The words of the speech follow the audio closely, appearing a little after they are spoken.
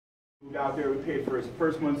Moved out there, we paid for his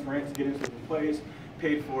first month's rent to get into the place,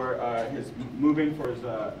 paid for his moving for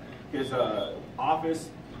his office.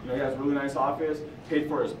 You know, he has a really nice office. Paid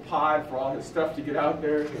for his pod, for all his stuff to get out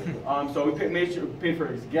there. So we paid for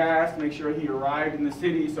his gas, to make sure he arrived in the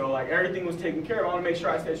city. So like everything was taken care of. I want to make sure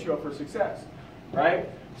I set you up for success, right?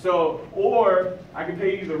 So, or I can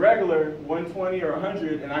pay you the regular 120 or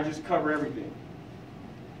 100, and I just cover everything.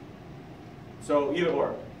 So either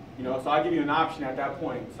or. You know, so I give you an option at that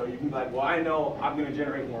point. So you can be like, well, I know I'm going to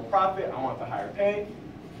generate more profit. I want the higher pay.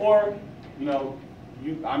 Or, you know,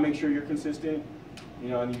 I make sure you're consistent, you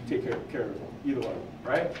know, and you take care of it. Either way,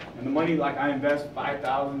 right? And the money, like I invest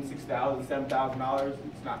 $5,000, $6,000, $7,000,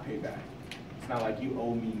 it's not paid back. It's not like you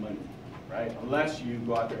owe me money, right? Unless you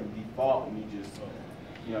go out there and default and you just,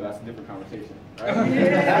 you know, that's a different conversation, right?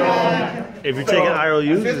 Yeah. If you're taking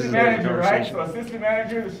IOUs, this is a different manager, right? So conversation. assistant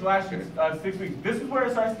manager, this last 6 weeks. This is where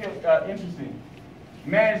it starts to get interesting.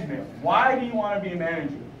 Management. Why do you want to be a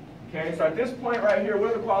manager? Okay, so at this point right here,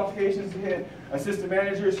 what are the qualifications to hit assistant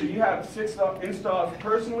manager? So you have 6 installs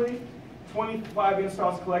personally, 25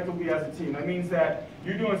 installs collectively as a team. That means that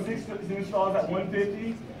you're doing 6 installs at 150.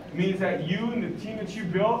 It means that you and the team that you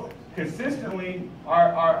built consistently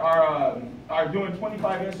are doing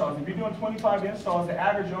 25 installs. If you're doing 25 installs, the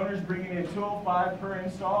average owner is bringing in 205 per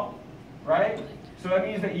install, right? So that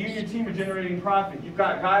means that you and your team are generating profit. You've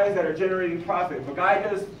got guys that are generating profit. If a guy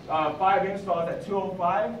does 5 installs at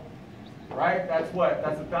 205, right? That's what?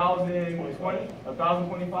 That's 1,020,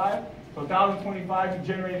 1,025. So 1,025 you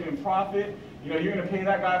generated in profit. You know, you're going to pay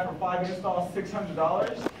that guy for 5 installs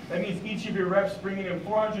 $600. That means each of your reps bringing in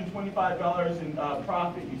 $425 in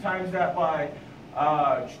profit. You times that by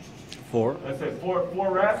 4. Let's say four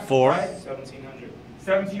reps. 4. Right? $1,700.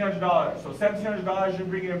 $1,700. So $1,700 you're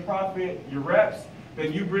bringing in profit. Your reps.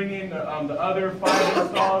 Then you bring in the other 5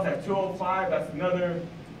 installs at 205. That's another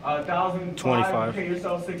 1,025. Pay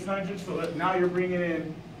yourself 600. So now you're bringing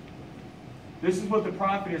in. This is what the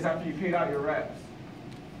profit is after you paid out your reps.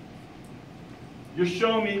 You're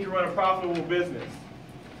showing me you can run a profitable business.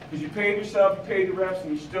 Because you paid yourself, you paid the reps,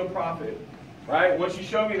 and you still profited. Right? Once you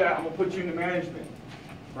show me that, I'm going to put you into management.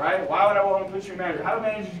 Right? Why would I want to put you in management? How do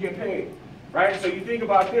managers get paid? Right? So you think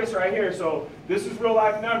about this right here. So this is real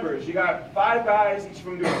life numbers. You got 5 guys, each of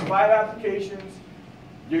them doing 5 applications.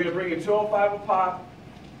 You're going to bring in 205 a pop.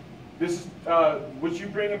 This is what you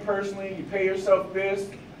bring in personally. You pay yourself this.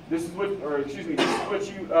 This is what, or excuse me, this is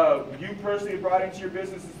what you personally brought into your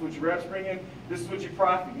business. This is what your reps bring in. This is what you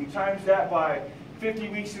profit. You times that by 50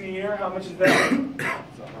 weeks in a year. How much is that?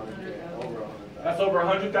 That's over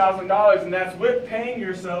 $100,000, and that's with paying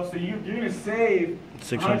yourself. So you're going to save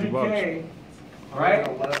 $100K, right?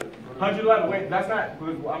 111. Wait, that's not.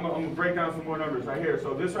 I'm going to break down some more numbers right here.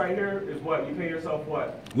 So this right here is what you pay yourself.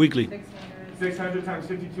 What? Weekly. 600 times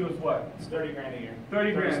 52 is what? It's 30 grand a year.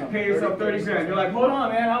 30 grand. Pay yourself 30 grand. You're like, hold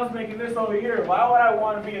on, man. I was making this over here. Why would I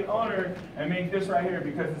want to be an owner and make this right here?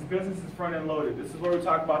 Because this business is front end loaded. This is where we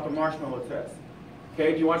talk about the marshmallow test.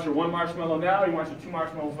 Okay, do you want your 1 marshmallow now, or do you want your 2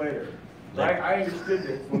 marshmallows later? Right? I understood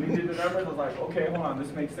this. When we did the numbers, I was like, okay, hold on,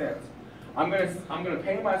 this makes sense. I'm gonna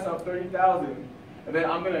pay myself $30,000, and then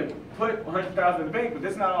I'm gonna put $100,000 in the bank, but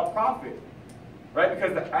this is not all profit, right?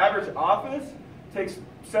 Because the average office takes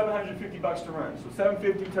 $750 to run. So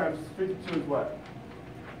 750 times 52 is what?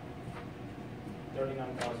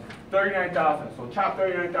 39,000. 39,000. So chop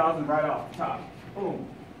 39,000 right off the top. Boom.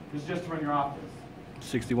 This is just to run your office.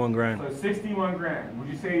 61 grand. So 61 grand. Would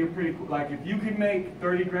you say you're pretty cool? Like if you could make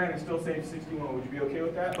 30 grand and still save 61, would you be okay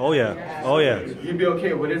with that? Oh yeah. Oh yeah. You'd be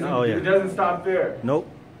okay with it. Oh yeah. It doesn't stop there. Nope.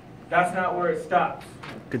 That's not where it stops.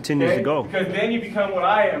 Continues to go. Because then you become what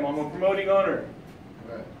I am. I'm a promoting owner.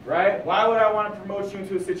 Right? Why would I want to promote you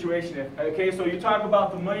into a situation? Okay, so you talk about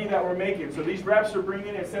the money that we're making. So these reps are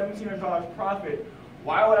bringing in $1,700 profit.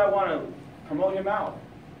 Why would I want to promote him out?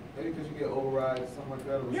 Maybe because you get overrides, something like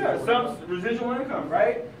that. Yeah, some residual income,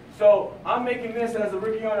 right? So I'm making this as a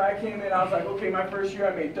rookie owner. I came in, I was like, okay, my first year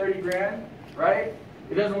I made 30 grand, right?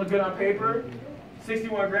 It doesn't look good on paper.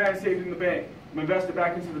 61 grand saved in the bank. I'm invested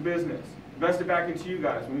back into the business. Invested back into you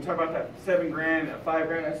guys. When we talk about that 7 grand, that 5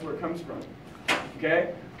 grand, that's where it comes from.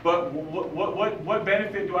 Okay? But what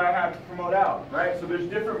benefit do I have to promote out, right? So there's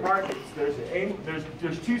different markets. There's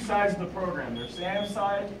 2 sides of the program. There's Sam's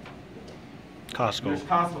side. Costco. There's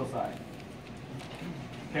Costco side.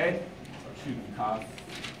 Okay? Excuse me, Costco.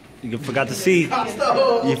 You forgot to see.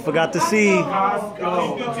 Costco. You forgot to see.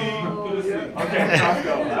 Costco. Okay,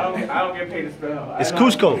 Costco. I don't get paid to spell. It's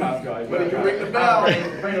Cusco. But if you ring the bell.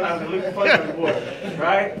 Bring it out to Luke Fun on the board,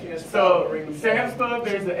 right? So Sam's Club,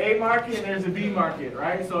 there's the A market and there's the B market,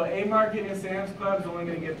 right? So A market in Sam's Club is only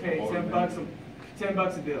going to get paid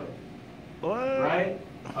 $10 a deal. What? right?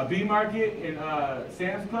 A B Market in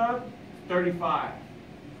Sam's Club, 35.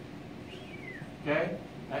 Okay?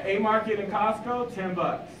 An A Market in Costco, 10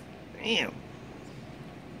 bucks. Damn.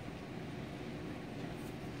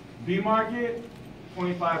 B Market,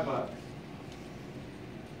 25 bucks.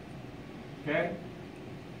 Okay?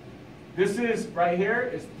 This is right here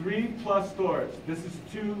is 3+ stores. This is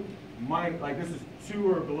 2 this is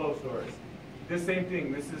 2 or below stores. This same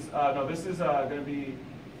thing. This is going to be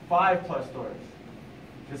 5+ stores.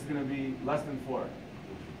 This is going to be less than 4.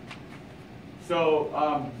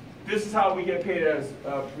 So this is how we get paid as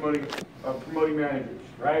promoting managers,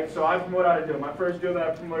 right? So I promote out a deal. My first deal that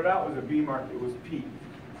I promoted out was a B Market. It was Pete.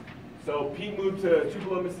 So Pete moved to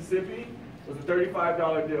Tupelo, Mississippi. It was a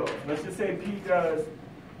 $35 deal. Let's just say Pete does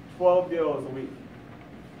 12 deals a week,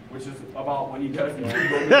 which is about what he does in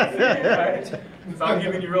Tupelo, Mississippi, right? So I'm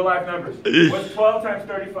giving you real life numbers. What's 12 times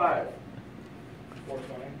 35?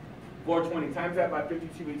 420. 420. Times that by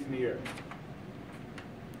 52 weeks in a year.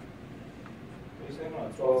 What you saying?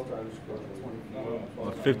 12 times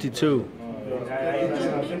 20. 52.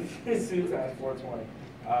 52 times 420.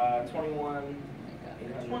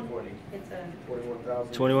 21,840. It's a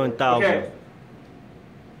 41,000. 21,000. Okay.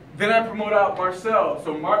 Then I promote out Marcel.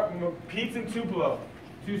 So Pete's in Tupelo,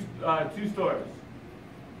 two stores.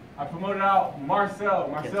 I promoted out Marcel.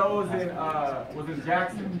 Marcel was in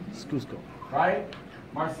Jackson, Cusco. right?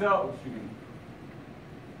 Marcel, excuse me.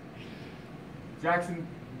 Jackson,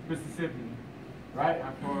 Mississippi, right?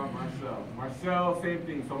 I promoted out Marcel. Marcel, same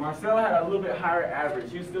thing. So Marcel had a little bit higher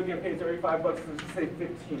average. He was still getting paid 35 bucks. Let's just say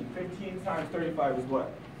 15. 15 times 35 is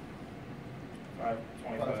what?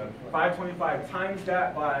 525. 525 times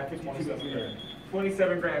that by 52 weeks a year.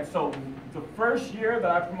 27 grand. So the first year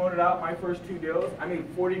that I promoted out my first 2 deals, I made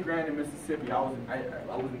 40 grand in Mississippi. I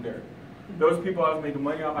wasn't there. Those people I was making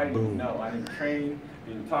money off, I didn't even know. I didn't train,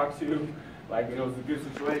 didn't talk to. Like, it was a good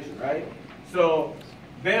situation, right? So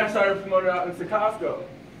then I started promoting out into Costco,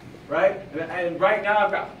 right? And right now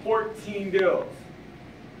I've got 14 deals.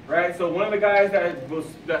 Right, so one of the guys that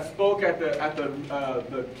spoke at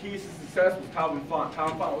the keys to success was Calvin Font.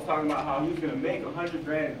 Calvin Font was talking about how he was going to make 100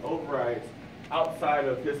 grand in overrides outside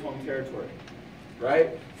of his home territory.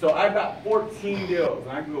 Right, so I've got 14 deals,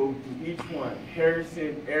 and I can go through each one.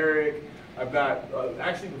 Harrison, Eric. I've got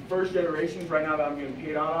actually the first generations right now that I'm getting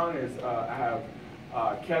paid out on is I have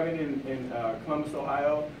Kevin in Columbus,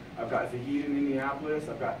 Ohio. I've got Zahid in Indianapolis.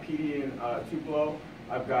 I've got Petey in Tupelo.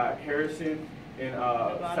 I've got Harrison in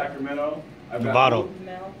Sacramento. I've got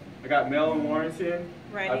Mel. I got Mel in Warrenton.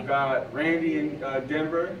 Randy. I've got Randy in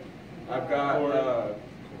Denver. I've got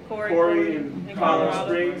Corey Corey in Colorado Colorado.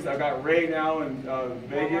 Springs. I've got Ray now in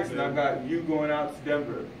Vegas, and I've got you going out to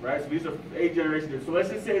Denver. Right. So these are 8 generations. So let's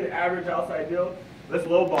just say the average outside deal. Let's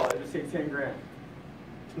lowball it. Just say 10 grand.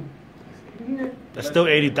 That's still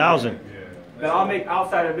 80,000. That I'll make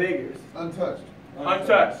outside of Vegas. Untouched.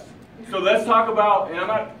 Untouched. So let's talk about, and I'm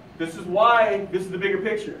not. This is why this is the bigger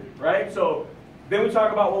picture, right? So then we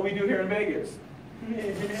talk about what we do here in Vegas,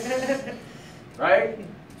 right?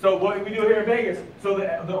 So what we do here in Vegas. So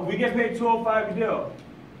we get paid $205 a deal.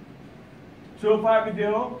 $205 a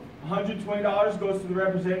deal. $120 goes to the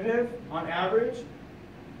representative on average.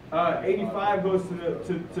 85 goes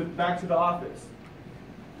to back to the office.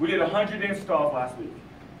 We did 100 installs last week.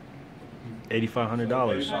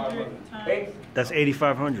 $8,500. 100 Eight- times. That's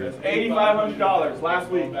 8,500. $8,500 last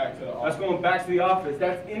week. Going back to the That's going back to the office.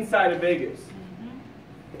 That's inside of Vegas.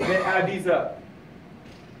 Then add these up.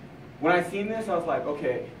 When I seen this, I was like,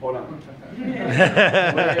 okay, hold on. Wait.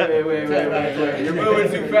 You're moving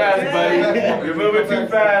too fast, buddy. You're moving too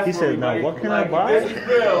fast. He for said, me, "Now buddy. what can I Like, buy?" This is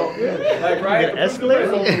real. Like, right? The Escalade?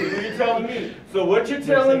 So what you're telling me. So what you're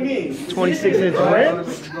telling me. 26-inch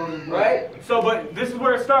rims? Right? So, but this is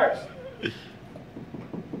where it starts.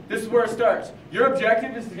 This is where it starts. Your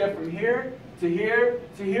objective is to get from here to here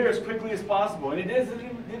to here as quickly as possible. And it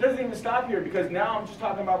doesn't even stop here, because now I'm just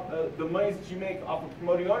talking about the monies that you make off of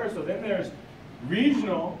promoting owners. So then there's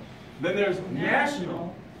regional, then there's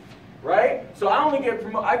national, right? So I only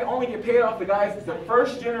get paid off the guys. It's the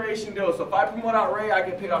first generation deal. So if I promote out Ray, I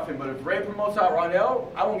get paid off him. But if Ray promotes out Ronell,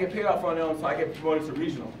 I won't get paid off Ronell until I get promoted to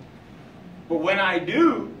regional. But when I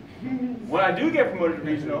do get promoted to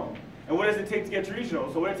regional, and what does it take to get to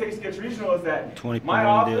regional? So what it takes to get to regional is that 20 my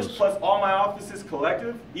promoted office deals. plus all my offices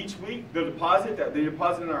collective each week, the deposit that they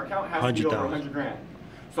deposit in our account has to be over 100,000. 100 grand.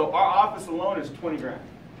 So our office alone is 20 grand.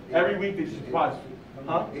 Every week they just deposit.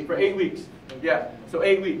 Huh? For 8 weeks. Yeah. So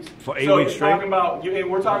 8 weeks. For 8 so weeks we're straight? talking about,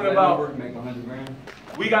 we're talking about. Make 100 grand.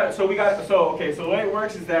 So the way it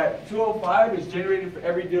works is that 205 is generated for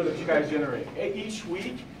every deal that you guys generate. Each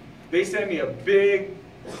week, they send me a big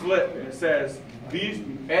slip and it says,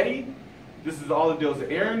 Eddie, this is all the deals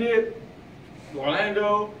that Aaron did,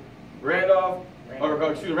 Orlando, Randolph,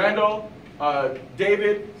 Randall,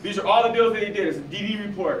 David. These are all the deals that he did. It's a DD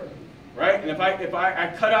report, right? And if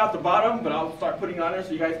I cut out the bottom, but I'll start putting on there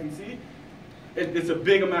so you guys can see, it's a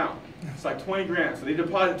big amount. It's like 20 grand. So they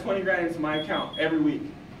deposit 20 grand into my account every week.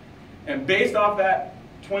 And based off that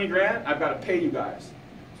 20 grand, I've got to pay you guys.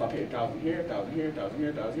 So I pay 1,000 here, 1,000 here, 1,000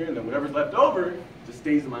 here, 1,000 here, and then whatever's left over just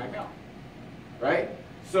stays in my account, right?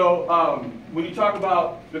 So when you talk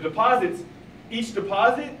about the deposits, each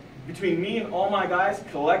deposit between me and all my guys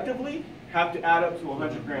collectively have to add up to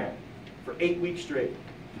 100 grand for 8 weeks straight.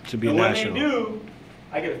 To be and national. when they do,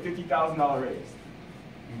 I get a $50,000 raise.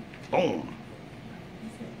 Boom.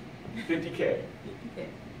 50K.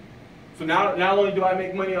 So now, not only do I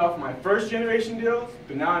make money off my first generation deals,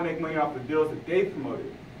 but now I make money off the deals that they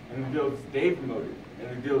promoted, and the deals they promoted, and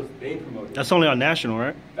the deals they promoted. That's only on national,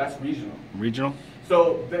 right? That's regional. Regional?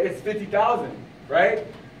 So it's 50,000, right?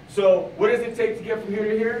 So what does it take to get from here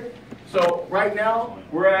to here? So right now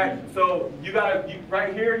we're at. So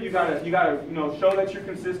right here you gotta show that you're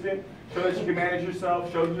consistent, show that you can manage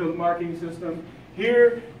yourself, show you the marketing system.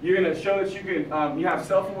 Here you're gonna show that you can you have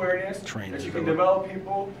self-awareness, that you can develop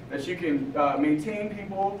people, that you can maintain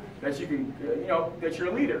people, that you can that you're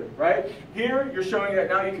a leader, right? Here you're showing that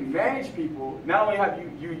now you can manage people. Not only have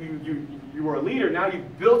you were a leader, now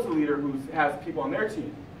you've built a leader who has people on their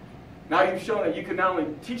team. Now you've shown that you can not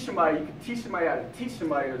only teach somebody, you can teach somebody how to teach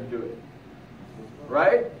somebody how to do it.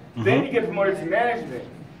 Right? Then you get promoted to management.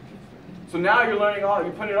 So now you're learning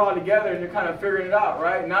you're putting it all together and you're kind of figuring it out,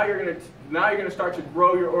 right? Now you're gonna start to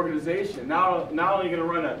grow your organization. Not only are you gonna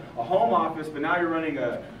run a home office, but now you're running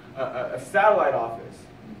a satellite office.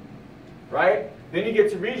 Right? Then you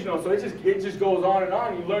get to regional, so it just goes on and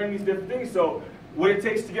on. You learn these different things. So what it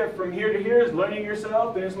takes to get from here to here is learning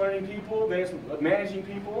yourself, then it's learning people, then it's managing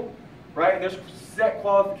people, right? There's set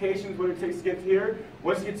qualifications what it takes to get to here.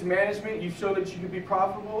 Once you get to management, you show that you can be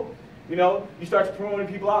profitable. You start to promoting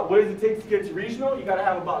people out. What does it take to get to regional? You got to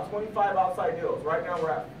have about 25 outside deals. Right now we're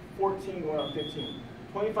at 14 going on 15.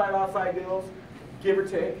 25 outside deals, give or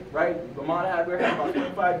take, right? Lamont Hadler had about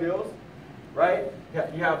 25 deals, right?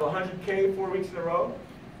 You have 100K 4 weeks in a row.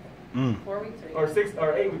 4 weeks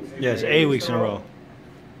Or 8 weeks. Yes, 8 weeks in a row.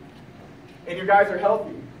 And your guys are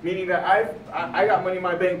healthy, meaning that I got money in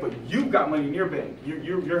my bank, but you've got money in your bank.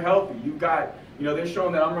 You're healthy. You've got, they're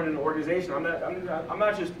showing that I'm running an organization. I'm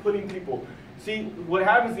not just putting people. See, what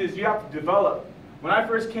happens is you have to develop. When I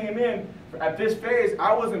first came in at this phase,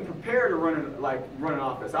 I wasn't prepared to run an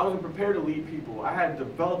office. I wasn't prepared to lead people. I had to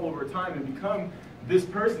develop over time and become this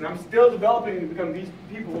person. I'm still developing to become these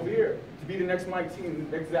people over here, to be the next Mike team,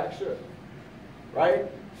 the next Zach Shook. Right?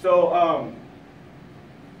 So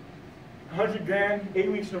 100 grand,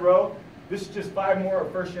 8 weeks in a row. This is just 5 more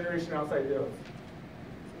first generation outside deals.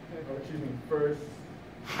 First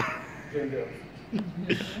gen deals.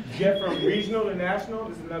 Get from regional to national,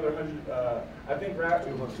 this is another 100, I think we're at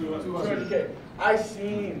 200K. I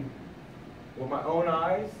seen with my own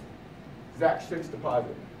eyes Zach Shook's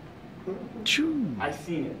deposit. I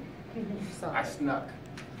seen it. I snuck.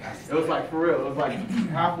 It was like for real. It was like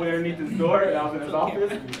halfway underneath his door, and I was in his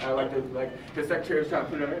office. And I his secretary was trying to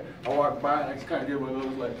put it in. I walked by and I just kind of did one of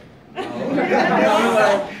those like.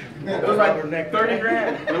 It was like 30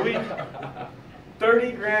 grand in a week.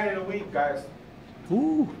 30 grand in a week, guys.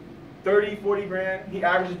 Ooh. 30, 40 grand. He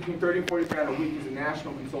averages between 30 and 40 grand a week as a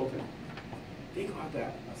national consultant. Think about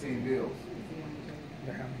that. I seen bills.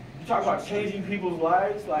 You talk about changing people's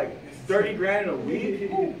lives, like 30 grand in a week.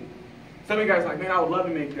 Some of you guys are like, man, I would love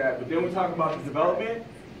to make that. But then we talk about the development.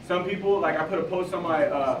 Some people, like I put a post on my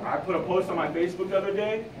Facebook the other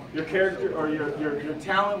day. Your character or your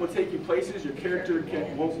talent will take you places. Your character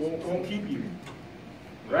won't keep you.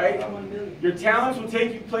 Right? Your talents will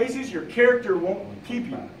take you places. Your character won't keep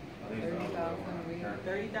you.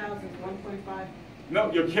 30,000 is 1.5.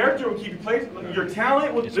 No, your character will keep you places. Your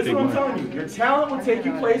talent will. This is what I'm telling you. Your talent will take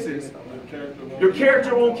you places. Your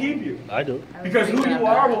character won't keep you. I do. Because who you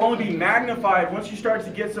are will only be magnified once you start to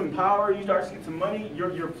get some power, you start to get some money,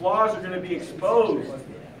 your flaws are going to be exposed.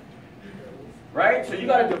 Right? So you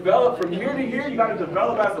got to develop from here to here, you got to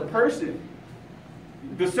develop as a person.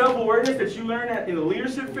 The self-awareness that you learn in the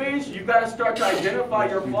leadership phase, you've got to start to identify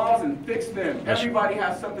your flaws and fix them. Everybody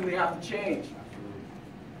has something they have to change.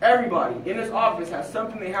 Everybody in this office has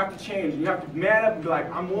something they have to change. You have to man up and be like,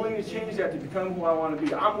 I'm willing to change that to become who I want to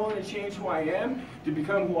be. I'm willing to change who I am to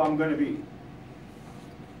become who I'm going to be.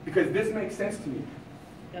 Because this makes sense to me.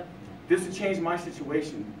 Yep. This will change my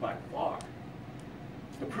situation by far.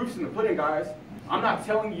 the proof's in the pudding, guys. I'm not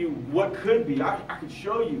telling you what could be. I could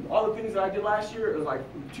show you all the things that I did last year. It was like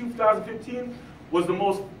 2015 was the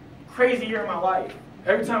most crazy year of my life.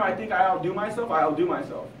 Every time I think I outdo myself, I outdo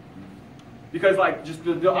myself. Because like just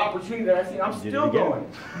the opportunity that I see, I'm still going.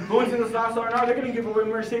 Going to the South Star now, they're gonna give away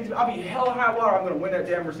Mercedes. I'll be hell high water, I'm gonna win that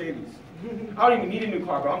damn Mercedes. I don't even need a new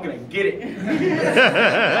car, but I'm gonna get it. I'm gonna get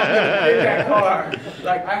that car.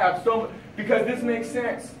 Like I have so much, because this makes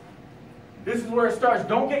sense. This is where it starts.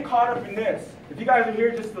 Don't get caught up in this. If you guys are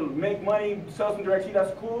here just to make money, sell some DirecTV,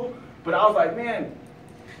 that's cool. But I was like, man,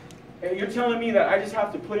 you're telling me that I just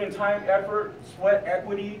have to put in time, effort, sweat,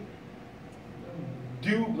 equity,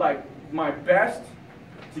 do like my best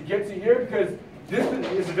to get to here, because this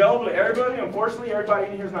is available to everybody. Unfortunately, everybody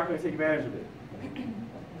in here is not going to take advantage of it.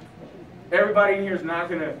 Everybody in here is not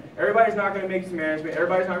going to, everybody's not going to make some management.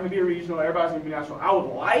 Everybody's not going to be a regional. Everybody's going to be national. I would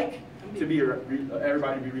like to be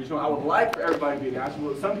everybody to be regional. I would like for everybody to be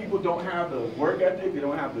national. Some people don't have the work ethic. They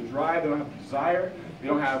don't have the drive. They don't have the desire. They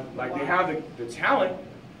don't have, like, they have the talent,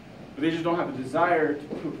 but they just don't have the desire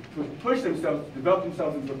to push themselves, to develop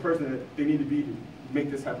themselves into the person that they need to be to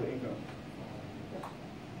make this type of income.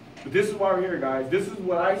 But this is why we're here, guys. This is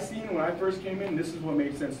what I seen when I first came in. This is what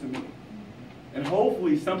made sense to me. And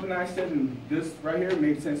hopefully something I said in this right here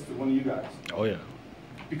made sense to one of you guys. Oh yeah.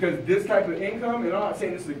 Because this type of income, and I'm not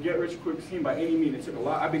saying this is a get-rich-quick scheme by any means. It took a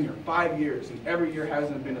lot. I've been here 5 years, and every year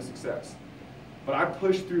hasn't been a success. But I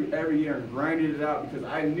pushed through every year and grinded it out because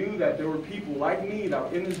I knew that there were people like me that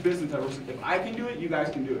were in this business that were, if I can do it, you guys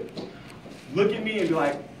can do it. Look at me and be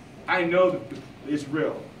like, I know that it's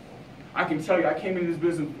real. I can tell you, I came into this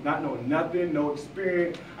business not knowing nothing, no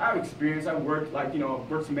experience. I have experience. I worked, like, you know,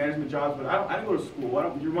 worked some management jobs, but I didn't go to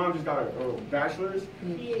school. Your mom just got a bachelor's?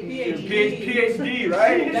 PhD,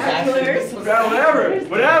 right? Bachelor's. Whatever.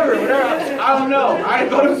 I don't know. I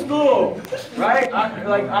didn't go to school, right?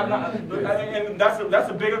 I'm not, and that's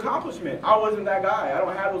a big accomplishment. I wasn't that guy. I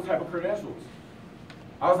don't have those type of credentials.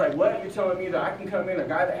 I was like, what? You're telling me that I can come in, a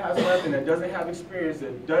guy that has nothing, that doesn't have experience,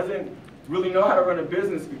 that doesn't really know how to run a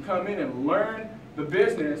business, can come in and learn the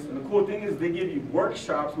business. And the cool thing is they give you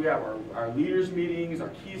workshops. We have our leaders meetings,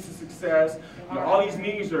 our keys to success. You know, all these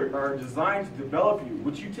meetings are designed to develop you.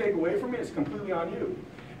 What you take away from it is completely on you.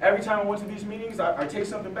 Every time I went to these meetings, I take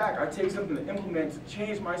something back. I take something to implement, to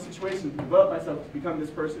change my situation, to develop myself to become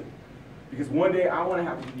this person. Because one day I want to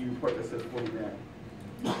have to give you a report that says 40 grand.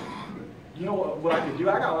 You know what I could do?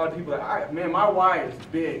 I got a lot of people that, man, my why is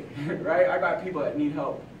big, right? I got people that need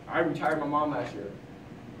help. I retired my mom last year.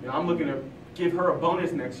 You know, I'm looking to give her a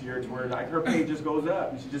bonus next year to where, like, her pay just goes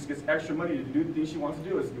up and she just gets extra money to do the things she wants to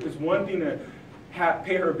do. It's one thing to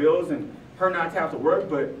pay her bills and her not to have to work,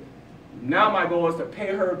 but now my goal is to pay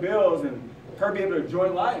her bills and her be able to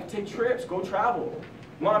enjoy life, take trips, go travel.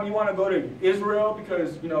 Mom, you want to go to Israel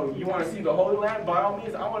because, you know, you want to see the Holy Land? By all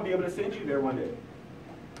means, I want to be able to send you there one day.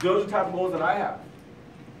 Those are the type of goals that I have.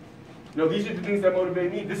 You know, these are the things that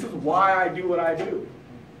motivate me. This is why I do what I do.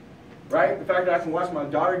 Right? The fact that I can watch my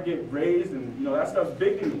daughter get raised and, you know, that stuff's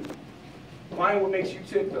big to me. Find what makes you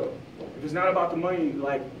tick, though. If it's not about the money,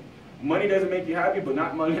 like, money doesn't make you happy, but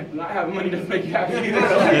not having money doesn't make you happy either.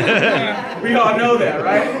 Like, we all know that,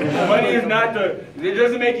 right? Money is not it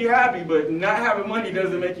doesn't make you happy, but not having money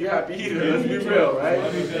doesn't make you happy either. Let's be real,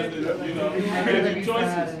 right? Gives you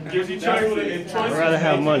choices. Gives you choices. I'd rather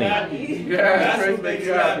have money. Yeah, choice makes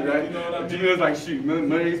you happy, right? You know what I mean? Gino's like, shoot, money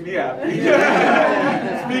makes me happy.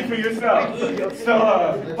 Speak for yourself.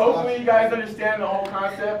 So hopefully you guys understand the whole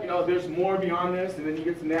concept. You know, there's more beyond this, and then you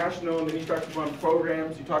get to national, and then you start to run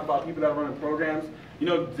programs. You talk about people that are running programs. You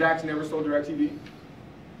know, Zach's never sold DirecTV,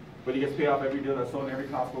 but he gets paid off every deal that's sold in every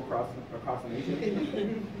Costco across the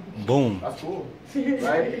nation. Boom. That's cool,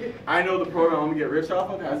 right? I know the program I'm gonna get rich off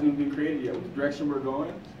of hasn't even been created yet. With the direction we're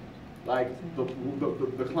going, like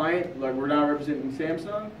the client, like we're now representing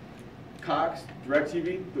Samsung, Cox,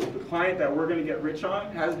 DirecTV. The client that we're gonna get rich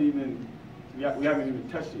on hasn't even, we haven't even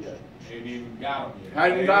touched it yet. Ain't even got him yet.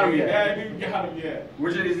 Haven't even got him yet. Haven't even got him yet.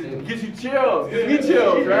 Which it gives you chills, gives me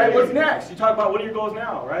chills, right? What's next? You talk about what are your goals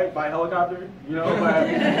now, right? Buy a helicopter, you know,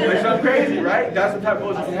 like something crazy, right? That's the type of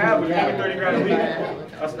goals you can have when you're making 30 grand a week.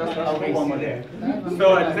 That's football money.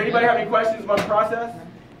 So does anybody have any questions about the process?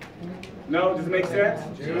 No? Does it make sense?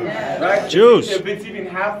 Right? Juice. If it's even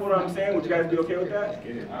half of what I'm saying, would you guys be okay with that?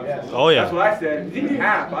 Oh yeah. That's what I said. If it's even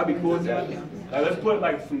half, I'd be cool with that. Like, let's put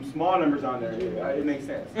like some small numbers on there. It makes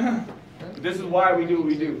sense. But this is why we do what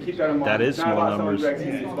we do. Keep that in mind. That is it's not small about numbers.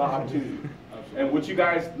 It's about opportunity. And what you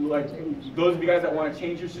guys, like, those of you guys that want to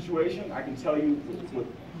change your situation, I can tell you with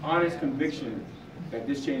honest conviction that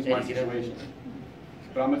this changed my situation.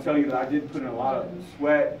 But I'm going to tell you that I did put in a lot of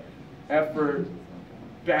sweat, effort,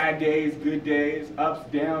 bad days, good days, ups,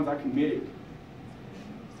 downs, I committed.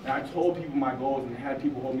 And I told people my goals and had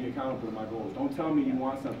people hold me accountable to my goals. Don't tell me you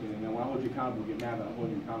want something and then when I hold you accountable, you get mad that I'm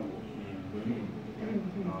holding you accountable.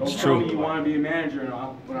 Don't It's tell true. me you want to be a manager and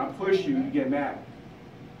when I push you, you get mad.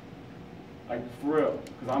 Like for real,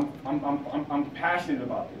 because I'm passionate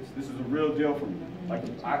about this. This is a real deal for me. Like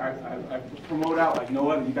I promote out like no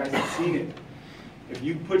other. You guys have seen it. If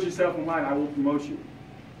you put yourself in line, I will promote you.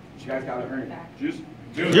 But you guys gotta earn it. Juice.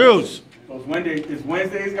 Juice. So it's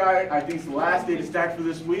Wednesdays, guys. I think it's the last day to stack for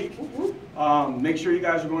this week. Make sure you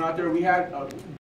guys are going out there. We had